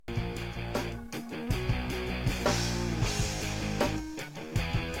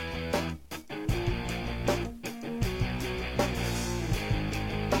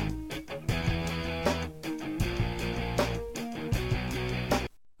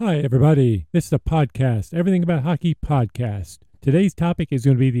Hi, everybody. This is a podcast, Everything About Hockey podcast. Today's topic is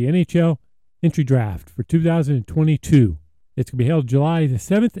going to be the NHL entry draft for 2022. It's going to be held July the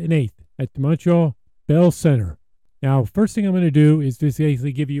 7th and 8th at the Montreal Bell Center. Now, first thing I'm going to do is just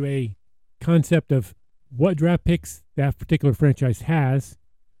basically give you a concept of what draft picks that particular franchise has,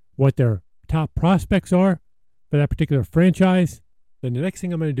 what their top prospects are for that particular franchise. Then the next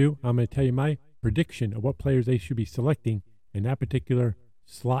thing I'm going to do, I'm going to tell you my prediction of what players they should be selecting in that particular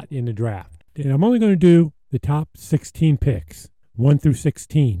slot in the draft. And I'm only going to do the top 16 picks, 1 through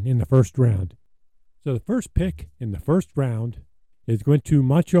 16 in the first round. So the first pick in the first round is going to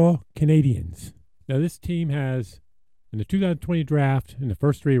Montreal Canadiens. Now this team has, in the 2020 draft, in the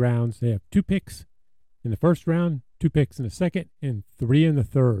first 3 rounds, they have 2 picks in the first round, 2 picks in the second, and 3 in the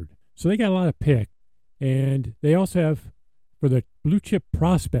third. So they got a lot of picks. And they also have, for the blue chip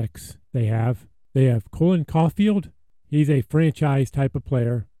prospects they have Colin Caulfield. He's a franchise type of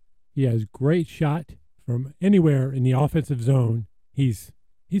player. He has great shot from anywhere in the offensive zone. He's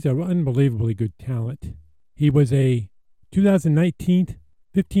an unbelievably good talent. He was a 2019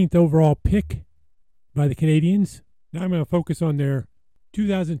 15th overall pick by the Canadiens. Now I'm going to focus on their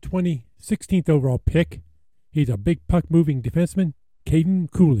 2020 16th overall pick. He's a big puck-moving defenseman,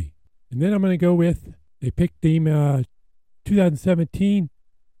 Caden Cooley. And then I'm going to go with, they picked him 2017.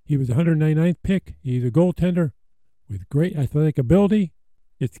 He was a 199th pick. He's a goaltender with great athletic ability.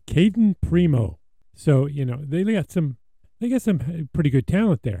 It's Caden Primo. So, they got some pretty good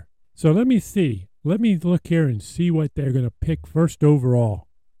talent there. So let me see. Let me look here and see what they're going to pick first overall.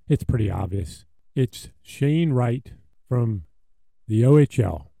 It's pretty obvious. It's Shane Wright from the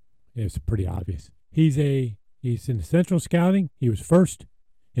OHL. It's pretty obvious. He's in the Central Scouting. He was first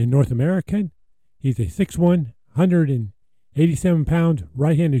in North American. He's a 6'1", 187-pound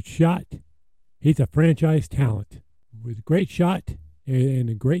right-handed shot. He's a franchise talent with great shot and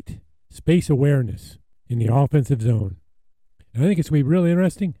a great space awareness in the offensive zone. And I think it's going to be really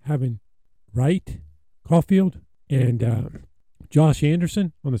interesting having Wright, Caulfield, and Josh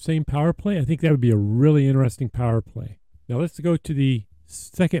Anderson on the same power play. I think that would be a really interesting power play. Now let's go to the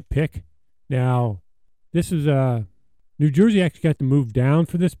second pick. Now, this is New Jersey actually got to move down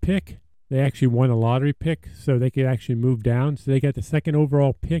for this pick. They actually won a lottery pick, so they could actually move down. So they got the second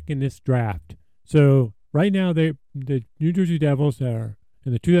overall pick in this draft. So right now, the New Jersey Devils are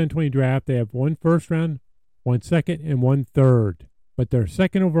in the 2020 draft. They have 1 first round, 1 second, and 1 third. But their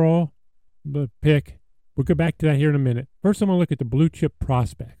second overall pick, we'll go back to that here in a minute. First, I'm going to look at the blue chip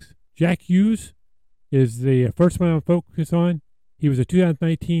prospects. Jack Hughes is the first one I'll focus on. He was a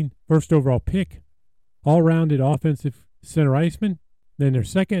 2019 first overall pick, all-rounded offensive center iceman. Then their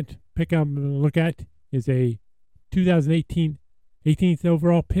second pick I'm going to look at is a 2018 18th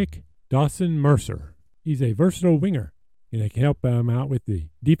overall pick, Dawson Mercer. He's a versatile winger, and they can help him out with the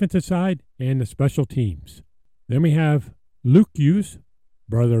defensive side and the special teams. Then we have Luke Hughes,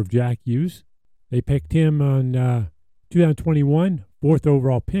 brother of Jack Hughes. They picked him on 2021, 4th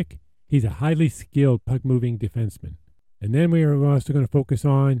overall pick. He's a highly skilled puck-moving defenseman. And then we are also going to focus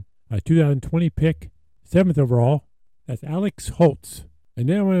on a 2020 pick, 7th overall. That's Alex Holtz. And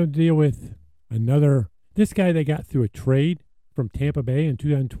then I want to deal with this guy they got through a trade from Tampa Bay in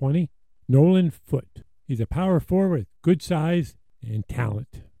 2020, Nolan Foote. He's a power forward with good size and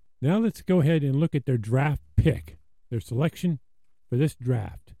talent. Now let's go ahead and look at their draft pick, their selection for this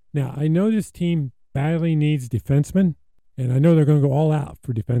draft. Now, I know this team badly needs defensemen, and I know they're going to go all out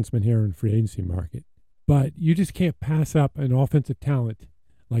for defensemen here in the free agency market. But you just can't pass up an offensive talent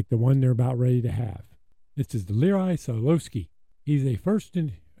like the one they're about ready to have. This is Leroy Solowski. He's a first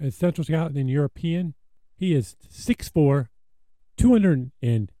in Central Scout and European. He is 6'4",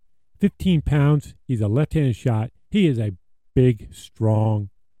 215 pounds. He's a left-handed shot. He is a big, strong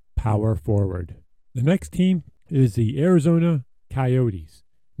power forward. The next team is the Arizona Coyotes.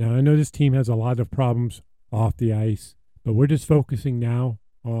 Now, I know this team has a lot of problems off the ice, but we're just focusing now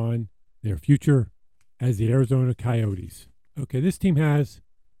on their future as the Arizona Coyotes. Okay, this team has,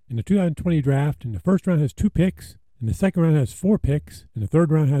 in the 2020 draft, in the first round has 2 picks, in the second round has 4 picks, and the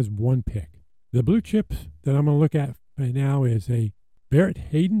third round has 1 pick. The blue chips that I'm going to look at right now is a Barrett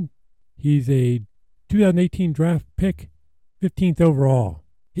Hayden. He's a 2018 draft pick, 15th overall.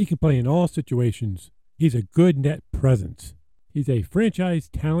 He can play in all situations. He's a good net presence. He's a franchise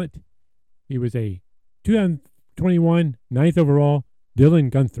talent. He was a 2021 9th overall Dylan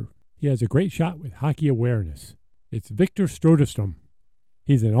Gunther. He has a great shot with hockey awareness. It's Victor Strodestrom.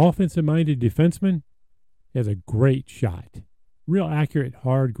 He's an offensive-minded defenseman. He has a great shot. Real accurate,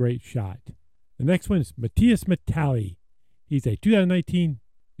 hard, great shot. The next one is Matthias Matali. He's a 2019,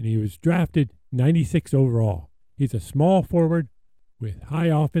 and he was drafted 96 overall. He's a small forward with high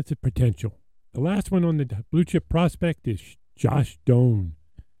offensive potential. The last one on the blue chip prospect is Josh Doan.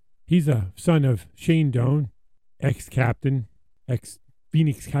 He's a son of Shane Doan, ex-captain,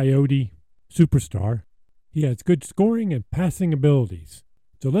 ex-Phoenix Coyote superstar. He has good scoring and passing abilities.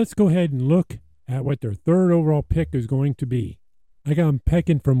 So let's go ahead and look at what their third overall pick is going to be. I got him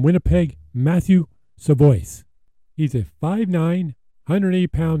picking from Winnipeg, Matthew Savoie. He's a 5'9",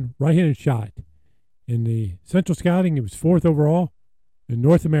 180-pound right-handed shot. In the Central Scouting, he was 4th overall in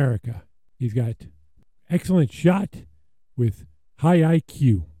North America. He's got excellent shot with high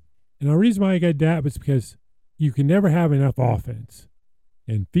IQ. And the reason why I got that was because you can never have enough offense.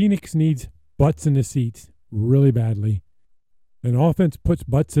 And Phoenix needs butts in the seats really badly. And offense puts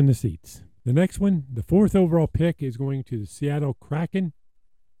butts in the seats. The next one, the 4th overall pick, is going to the Seattle Kraken.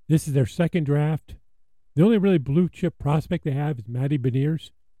 This is their second draft. The only really blue chip prospect they have is Matty Beniers.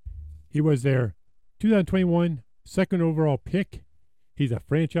 He was their 2021 second overall pick. He's a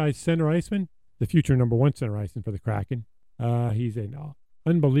franchise center iceman, the future number 1 center iceman for the Kraken. He's an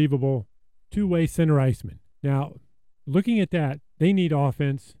unbelievable two-way center iceman. Now, looking at that, they need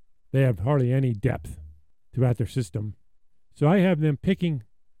offense. They have hardly any depth throughout their system. So I have them picking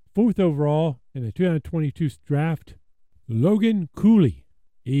 4th overall in the 2022 draft, Logan Cooley.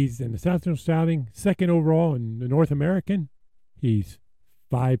 He's in the Central Scouting, 2nd overall in the North American. He's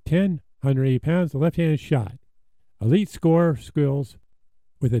 5'10", 180 pounds, a left-handed shot. Elite scorer skills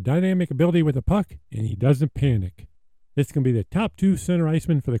with a dynamic ability with the puck, and he doesn't panic. This can be the top 2 center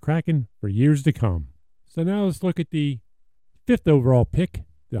iceman for the Kraken for years to come. So now let's look at the 5th overall pick,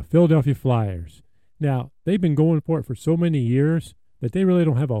 the Philadelphia Flyers. Now, they've been going for it for so many years that they really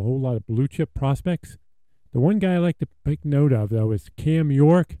don't have a whole lot of blue chip prospects. The one guy I like to take note of, though, is Cam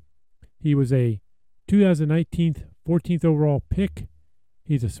York. He was a 2019 14th overall pick.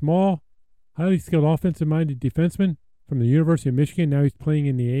 He's a small, highly skilled offensive-minded defenseman from the University of Michigan. Now he's playing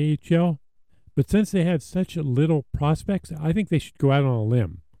in the AHL. But since they have such little prospects, I think they should go out on a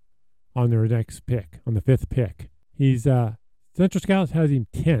limb on their next pick, on the 5th pick. He's Central Scouts has him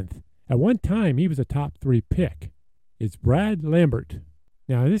 10th. At one time, he was a top 3 pick. It's Brad Lambert.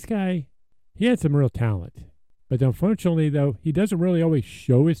 Now, this guy, he had some real talent. But unfortunately, though, he doesn't really always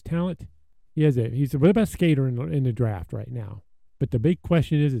show his talent. He's the best skater in the draft right now. But the big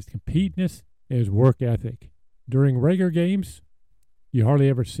question is his competitiveness and his work ethic. During regular games, you hardly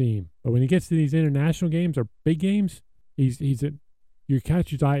ever see him. But when he gets to these international games or big games, you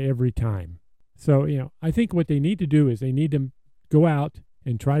catch his eye every time. So, I think what they need to do is they need to go out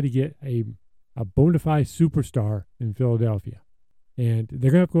and try to get a bona fide superstar in Philadelphia. And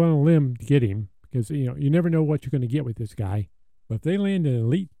they're going to have to go on a limb to get him because, you never know what you're going to get with this guy. But if they land an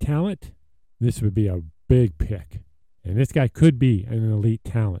elite talent, this would be a big pick. And this guy could be an elite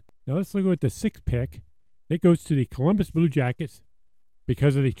talent. Now let's look at the 6th pick. It goes to the Columbus Blue Jackets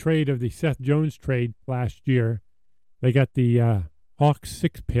because of the trade of the Seth Jones trade last year. They got the Hawks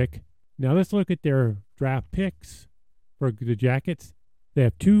 6th pick. Now let's look at their draft picks for the Jackets. They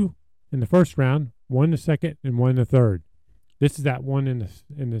have 2 in the first round, 1 in the second, and 1 in the third. This is that one in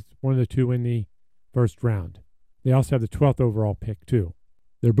the one of the 2 in the first round. They also have the 12th overall pick too.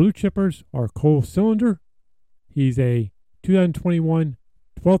 Their blue chippers are Cole Cylinder. He's a 2021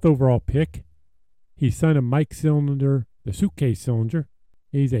 12th overall pick. He's son of Mike Cylinder, the suitcase cylinder.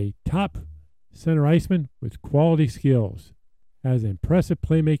 He's a top center iceman with quality skills. Has impressive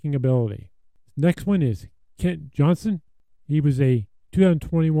playmaking ability. Next one is Kent Johnson. He was a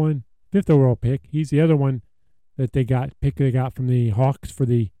 2021 5th overall pick. He's the other one that they got from the Hawks for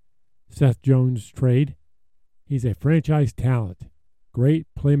the Seth Jones trade. He's a franchise talent. Great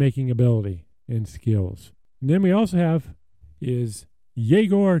playmaking ability and skills. And then we also have is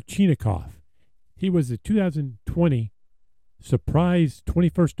Yegor Chinakhov. He was the 2020 surprise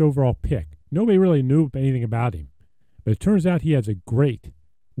 21st overall pick. Nobody really knew anything about him. But it turns out he has a great,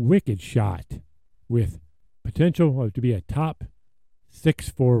 wicked shot with potential to be a top 6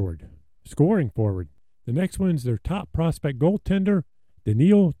 forward, scoring forward. The next one's their top prospect goaltender,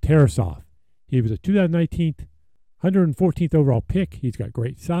 Daniil Tarasov. He was a 2019 114th overall pick. He's got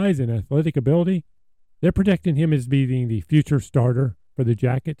great size and athletic ability. They're projecting him as being the future starter for the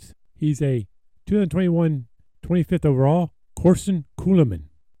Jackets. He's a 2021 25th overall, Corson Kuleman.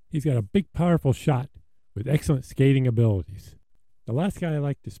 He's got a big, powerful shot with excellent skating abilities. The last guy I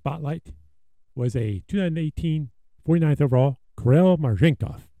like to spotlight was a 2018 49th overall, Kirill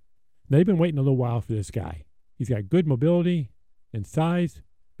Marchenkov. They've been waiting a little while for this guy. He's got good mobility and size,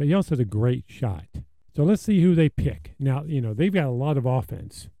 but he also has a great shot. So let's see who they pick. Now, they've got a lot of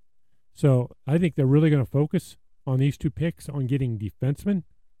offense. So I think they're really going to focus on these 2 picks on getting defensemen.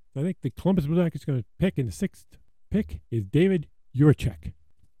 I think the Columbus Blue Jackets going to pick in the 6th pick is David Juracek.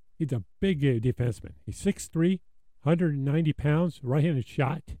 He's a big defenseman. He's 6'3", 190 pounds, right-handed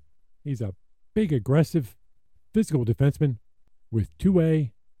shot. He's a big, aggressive, physical defenseman with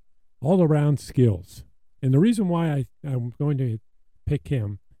two-way, all-around skills. And the reason why I'm going to pick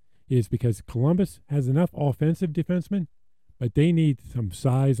him is because Columbus has enough offensive defensemen, but they need some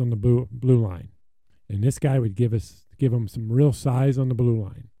size on the blue line. And this guy would give them some real size on the blue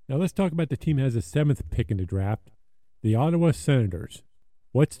line. Now let's talk about the team that has the 7th pick in the draft, the Ottawa Senators.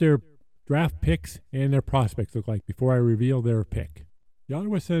 What's their draft picks and their prospects look like before I reveal their pick? The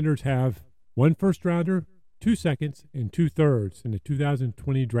Ottawa Senators have 1 first-rounder, 2 seconds, and 2 thirds in the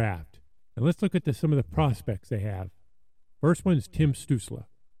 2020 draft. And let's look at some of the prospects they have. First one is Tim Stützle.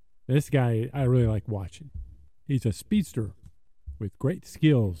 This guy I really like watching. He's a speedster with great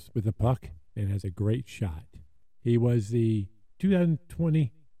skills with the puck and has a great shot. He was the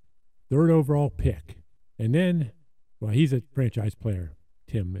 2020 3rd overall pick. And then, well, he's a franchise player,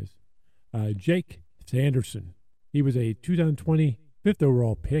 Tim is. Jake Sanderson. He was a 2020 5th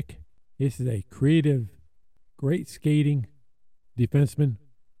overall pick. This is a creative, great skating defenseman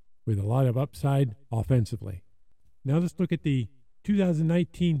with a lot of upside offensively. Now let's look at the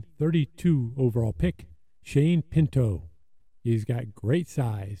 2019 32 overall pick, Shane Pinto. He's got great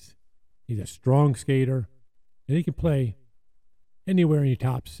size. He's a strong skater, and he can play anywhere in your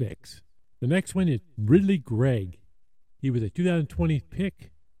top 6. The next one is Ridley Gregg. He was a 2020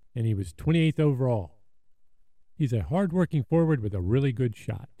 pick, and he was 28th overall. He's a hard-working forward with a really good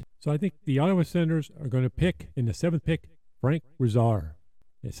shot. So I think the Ottawa Senators are going to pick, in the 7th pick, Frank Rizar.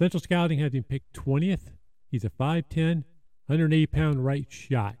 Central Scouting has him picked 20th. He's a 5'10", 180-pound right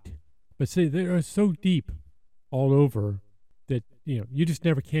shot. But see, they're so deep all over that, you just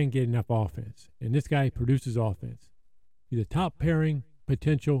never can get enough offense. And this guy produces offense. He's a top pairing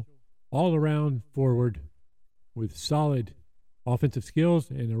potential, all-around forward with solid offensive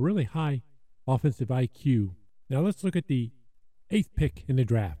skills and a really high offensive IQ. Now let's look at the 8th pick in the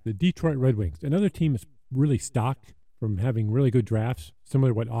draft, the Detroit Red Wings. Another team is really stocked from having really good drafts,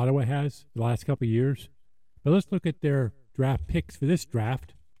 similar to what Ottawa has the last couple of years. But let's look at their draft picks for this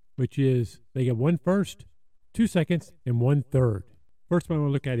draft, which is they get 1 first, 2 seconds, and 1 third. First one I want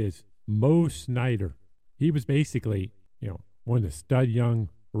to look at is Mo Snyder. He was basically, one of the stud young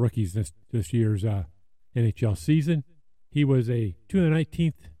rookies this year's NHL season. He was a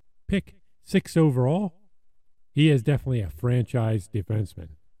 219th pick, 6th overall. He is definitely a franchise defenseman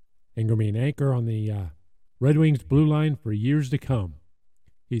and going to be an anchor on the Red Wings blue line for years to come.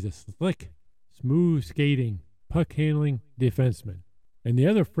 He's a slick, smooth skating, puck handling defenseman. And the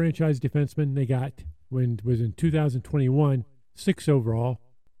other franchise defenseman they got was in 2021, 6th overall,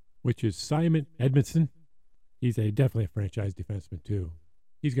 which is Simon Edmondson. He's definitely a franchise defenseman too.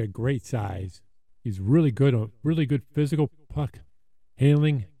 He's got great size. He's really good physical puck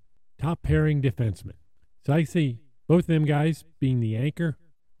handling, top pairing defenseman. So I see both of them guys being the anchor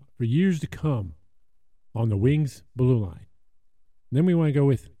for years to come on the Wings blue line. And then we want to go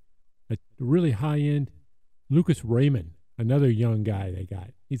with a really high-end Lucas Raymond, another young guy they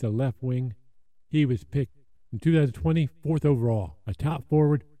got. He's a left wing. He was picked in 2020, 4th overall, a top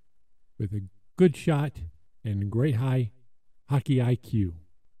forward with a good shot and great high hockey IQ.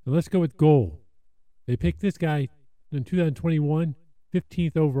 Now let's go with goal. They picked this guy in 2021,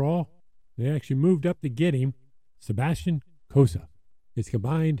 15th overall. They actually moved up to get him, Sebastian Kosa. His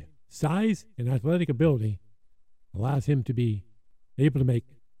combined size and athletic ability allows him to be able to make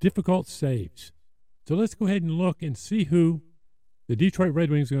difficult saves. So let's go ahead and look and see who the Detroit Red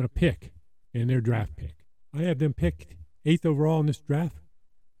Wings are going to pick in their draft pick. I have them picked 8th overall in this draft,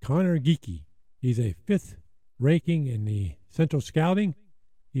 Connor Geekie. He's a 5th ranking in the Central Scouting.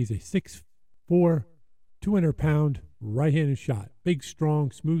 He's a 6'4", 200-pound right-handed shot. Big,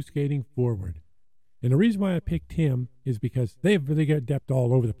 strong, smooth skating forward. And the reason why I picked him is because they have really got depth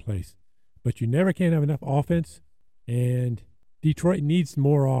all over the place. But you never can have enough offense, and Detroit needs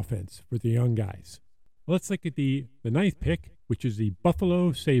more offense for the young guys. Let's look at the 9th pick, which is the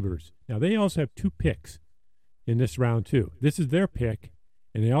Buffalo Sabres. Now, they also have 2 picks in this round, too. This is their pick,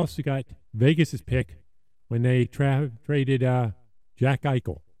 and they also got Vegas's pick when they traded Jack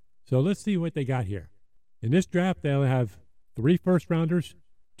Eichel. So let's see what they got here. In this draft, they'll have 3 first-rounders,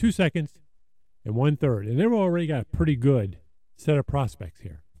 2 seconds, and 1 third. And they've already got a pretty good set of prospects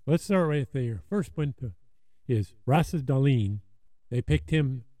here. Let's start with their first one is Rasmus Dahlin. They picked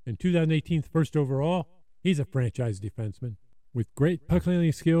him in 2018 1st overall. He's a franchise defenseman with great puck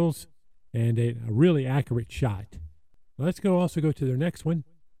handling skills and a really accurate shot. Let's also go to their next one,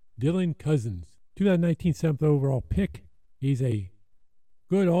 Dylan Cousins, 2019 7th overall pick. He's a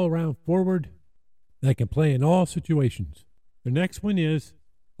good all-around forward that can play in all situations. The next one is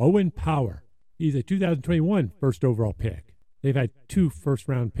Owen Power. He's a 2021 first overall pick. They've had 2 first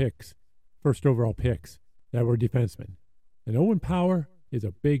overall picks that were defensemen. And Owen Power is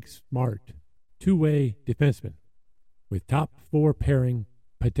a big, smart, two-way defenseman with top 4 pairing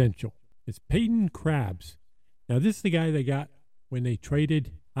potential. It's Peyton Krabs. Now, this is the guy they got when they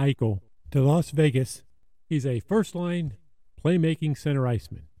traded Eichel to Las Vegas. He's a first-line playmaking center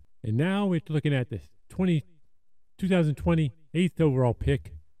iceman. And now we're looking at the 2020 8th overall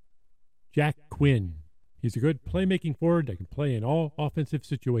pick, Jack Quinn. He's a good playmaking forward that can play in all offensive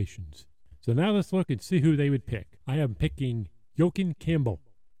situations. So now let's look and see who they would pick. I am picking Joakim Campbell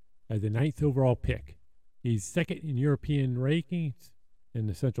as the 9th overall pick. He's second in European rankings in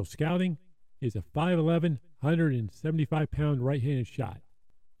the Central Scouting. He's a 5'11", 175-pound right-handed shot.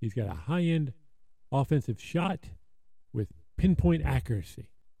 He's got a high-end offensive shot with pinpoint accuracy.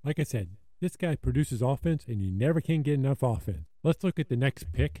 Like I said, this guy produces offense, and you never can get enough offense. Let's look at the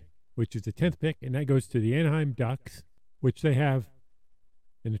next pick, which is the 10th pick, and that goes to the Anaheim Ducks, which they have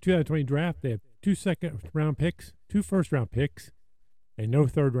in the 2020 draft. They have 2 second-round picks, 2 first-round picks, and no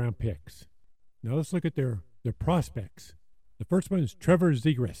third-round picks. Now let's look at their prospects. The first one is Trevor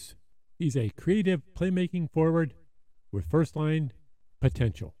Zegras. He's a creative playmaking forward with first-line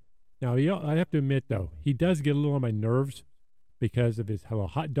potential. Now, I have to admit, though, he does get a little on my nerves because of his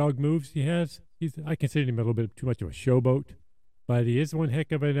hot dog moves he has. I consider him a little bit too much of a showboat, but he is one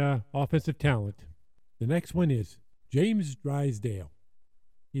heck of an offensive talent. The next one is James Drysdale.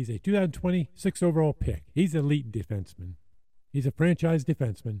 He's a 2020 6th overall pick. He's an elite defenseman. He's a franchise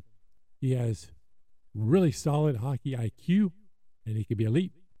defenseman. He has really solid hockey IQ, and he can be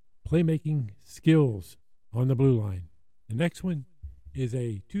elite playmaking skills on the blue line. The next one is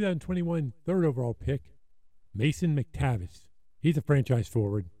a 2021 3rd overall pick, Mason McTavish. He's a franchise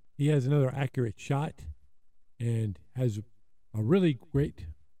forward. He has another accurate shot and has a really great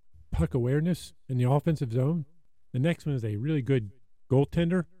puck awareness in the offensive zone. The next one is a really good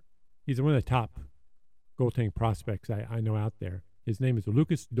goaltender. He's one of the top goaltending prospects I know out there. His name is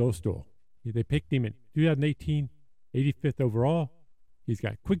Lucas Dostal. They picked him in 2018, 85th overall. He's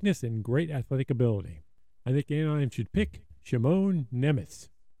got quickness and great athletic ability. I think Anaheim should pick Shimon Nemeth.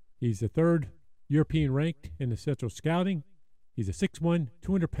 He's the 3rd European ranked in the Central Scouting. He's a 6'1",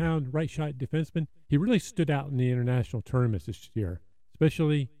 200-pound right-shot defenseman. He really stood out in the international tournaments this year,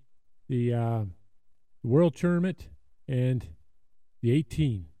 especially the World Tournament and the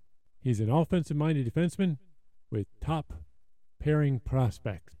 18. He's an offensive-minded defenseman with top pairing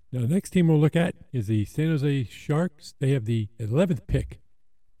prospects. Now, the next team we'll look at is the San Jose Sharks. They have the 11th pick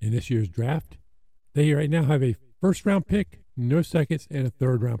in this year's draft. They right now have a first-round pick, no seconds, and a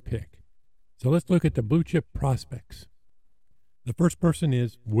third-round pick. So let's look at the blue-chip prospects. The first person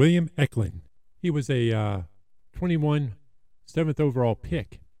is William Eklund. He was a 21 7th overall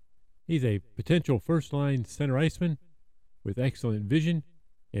pick. He's a potential first-line center iceman with excellent vision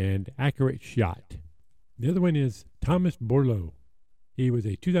and accurate shot. The other one is Thomas Borleau. He was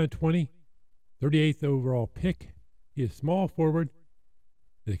a 2020 38th overall pick. He is a small forward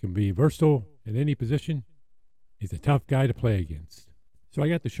that can be versatile at any position. He's a tough guy to play against. So I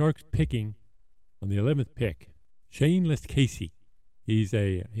got the Sharks picking on the 11th pick, Shane Casey. He was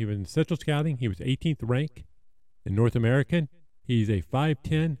in Central Scouting. He was 18th ranked in North American. He's a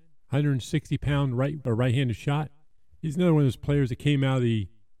 5'10", 160-pound right-handed shot. He's another one of those players that came out of the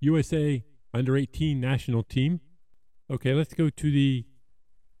USA under-18 national team. Okay, let's go to the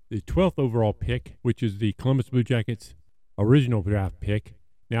 12th overall pick, which is the Columbus Blue Jackets original draft pick.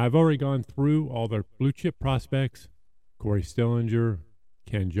 Now, I've already gone through all their blue-chip prospects, Corey Stillinger,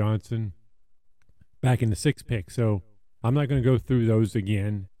 Ken Johnson, back in the 6th pick. So I'm not going to go through those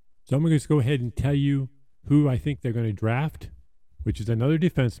again. So I'm going to just go ahead and tell you who I think they're going to draft, which is another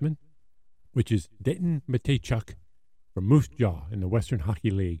defenseman, which is Denton Mateychuk from Moose Jaw in the Western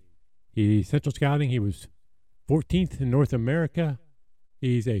Hockey League. He's Central Scouting. He was 14th in North America.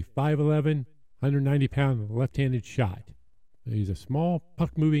 He's a 5'11", 190-pound left-handed shot. He's a small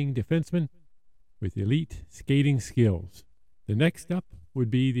puck-moving defenseman with elite skating skills. The next up would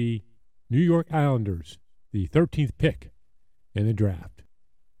be the New York Islanders, the 13th pick in the draft.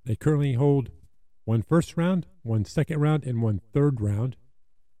 They currently hold 1 first round, 1 second round, and 1 third round.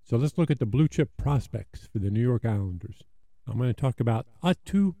 So let's look at the blue chip prospects for the New York Islanders. I'm going to talk about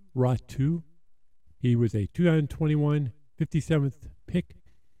Atu Ratu. He was a 2021 57th pick.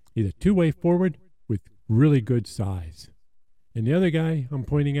 He's a two-way forward with really good size. And the other guy I'm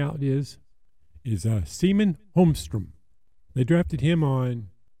pointing out is Simon Holmstrom. They drafted him on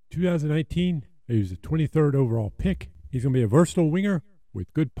 2019. He was a 23rd overall pick. He's going to be a versatile winger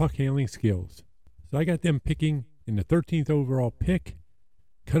with good puck handling skills. So I got them picking in the 13th overall pick,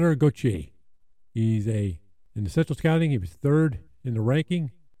 Connor Gauthier. In the Central Scouting, he was third in the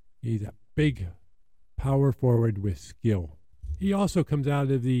ranking. He's a big power forward with skill. He also comes out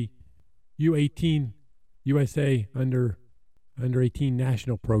of the U18 USA under 18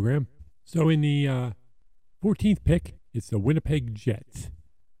 national program. So in the 14th pick, it's the Winnipeg Jets.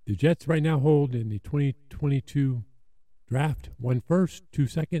 The Jets right now hold in the 2022 draft 1 first, 2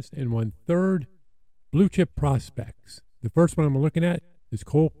 seconds, and 1 third blue chip prospects. The first one I'm looking at is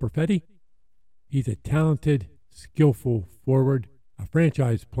Cole Perfetti. He's a talented, skillful forward, a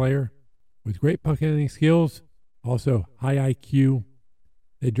franchise player with great puck handling skills, also high IQ.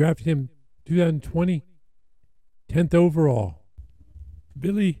 They drafted him 2020, 10th overall.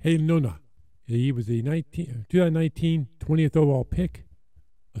 Billy Heilona. He was the 2019 20th overall pick,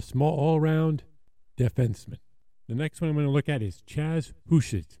 a small all-around defenseman. The next one I'm going to look at is Chaz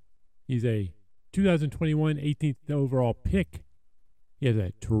Hushit. He's a 2021 18th overall pick. He has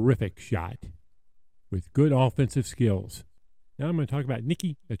a terrific shot with good offensive skills. Now I'm going to talk about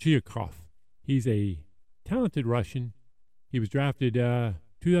Niky Achiakov. He's a talented Russian. He was drafted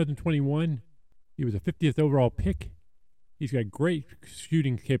 2021. He was a 50th overall pick. He's got great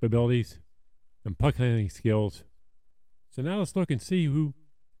shooting capabilities and puck handling skills. So now let's look and see who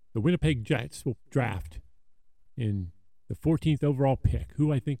the Winnipeg Jets will draft in the 14th overall pick,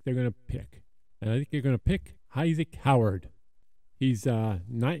 who I think they're going to pick. And I think they're going to pick Isaac Howard. He's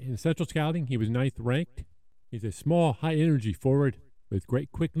in Central Scouting. He was 9th ranked. He's a small, high-energy forward with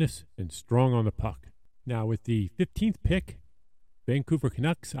great quickness and strong on the puck. Now, with the 15th pick, Vancouver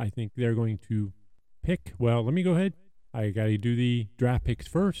Canucks, I think they're going to pick. Well, let me go ahead. I got to do the draft picks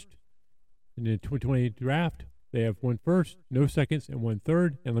first. In the 2020 draft, they have 1 first, no seconds, and 1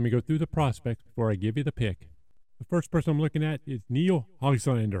 third. And let me go through the prospects before I give you the pick. The first person I'm looking at is Neil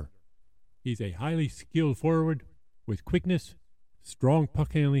Alexander. He's a highly skilled forward with quickness, strong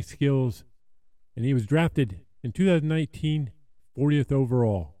puck handling skills, and he was drafted in 2019, 40th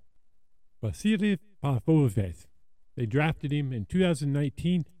overall. Vasily Pavlovich. They drafted him in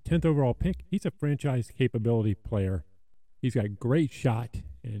 2019, 10th overall pick. He's a franchise capability player. He's got great shot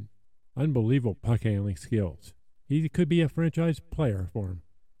and unbelievable puck handling skills. He could be a franchise player for him.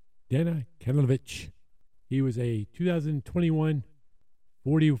 Dana Kanilovich. He was a 2021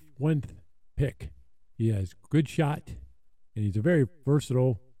 41th pick. He has good shot, and he's a very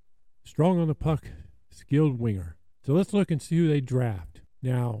versatile, strong on the puck, skilled winger. So let's look and see who they draft.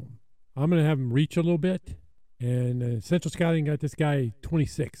 Now, I'm going to have them reach a little bit, and Central Scouting got this guy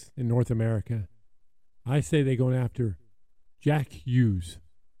 26th in North America. I say they're going after Jack Hughes.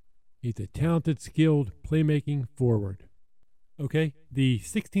 He's a talented, skilled, playmaking forward. Okay, the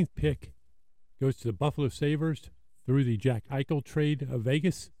 16th pick goes to the Buffalo Sabres through the Jack Eichel trade of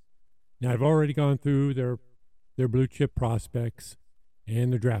Vegas. Now, I've already gone through their blue chip prospects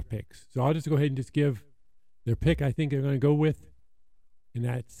and their draft picks. So I'll just go ahead and just give their pick I think they're going to go with. And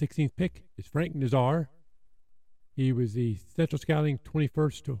that 16th pick is Frank Nazar. He was the Central Scouting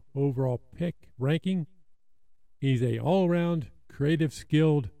 21st overall pick ranking. He's a all-around, creative,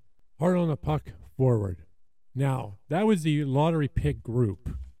 skilled, hard on the puck forward. Now, that was the lottery pick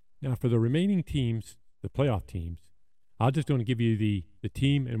group. Now, for the remaining teams, the playoff teams, I'm just going to give you the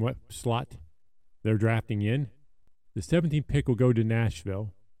team and what slot they're drafting in. The 17th pick will go to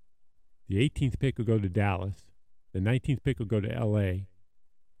Nashville. The 18th pick will go to Dallas. The 19th pick will go to L.A.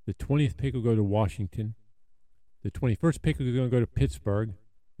 The 20th pick will go to Washington. The 21st pick is going to go to Pittsburgh.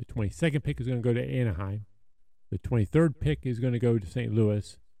 The 22nd pick is going to go to Anaheim. The 23rd pick is going to go to St.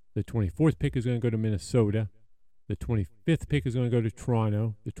 Louis. The 24th pick is going to go to Minnesota. The 25th pick is going to go to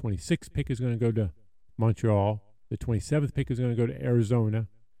Toronto. The 26th pick is going to go to Montreal. The 27th pick is going to go to Arizona.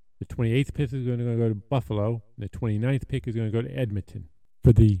 The 28th pick is going to go to Buffalo. And the 29th pick is going to go to Edmonton.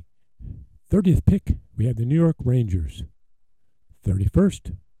 For the 30th pick, we have the New York Rangers.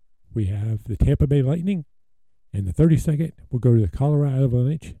 31st, we have the Tampa Bay Lightning. And the 32nd will go to the Colorado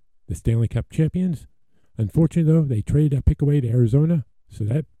Avalanche, the Stanley Cup champions. Unfortunately, though, they traded that pick away to Arizona, so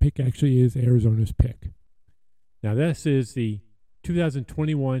that pick actually is Arizona's pick. Now, this is the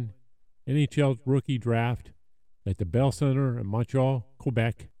 2021 NHL rookie draft at the Bell Center in Montreal,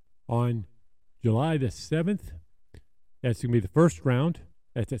 Quebec, on July the 7th. That's going to be the first round.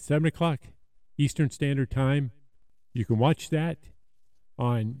 That's at 7 o'clock Eastern Standard Time. You can watch that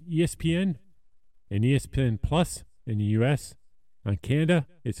on ESPN and ESPN Plus in the U.S. On Canada,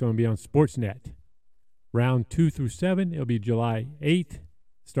 it's going to be on Sportsnet. Round 2 through 7, it'll be July 8th,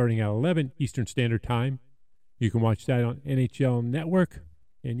 starting at 11 Eastern Standard Time. You can watch that on NHL Network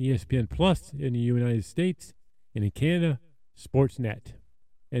and ESPN Plus in the United States, and in Canada, Sportsnet.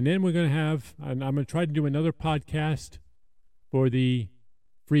 And then we're going to have, and I'm going to try to do another podcast for the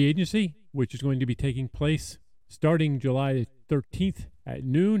free agency, which is going to be taking place starting July 13th at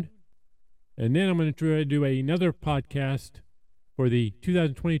noon. And then I'm going to try to do another podcast for the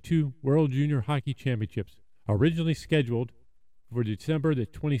 2022 World Junior Hockey Championships, originally scheduled for December the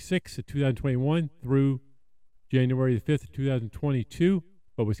 26th of 2021 through January the 5th of 2022,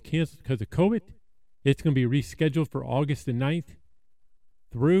 but was canceled because of COVID. It's going to be rescheduled for August the 9th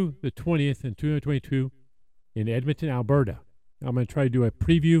through the 20th in 2022 in Edmonton, Alberta. I'm going to try to do a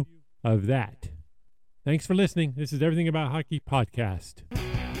preview of that. Thanks for listening. This is Everything About Hockey Podcast.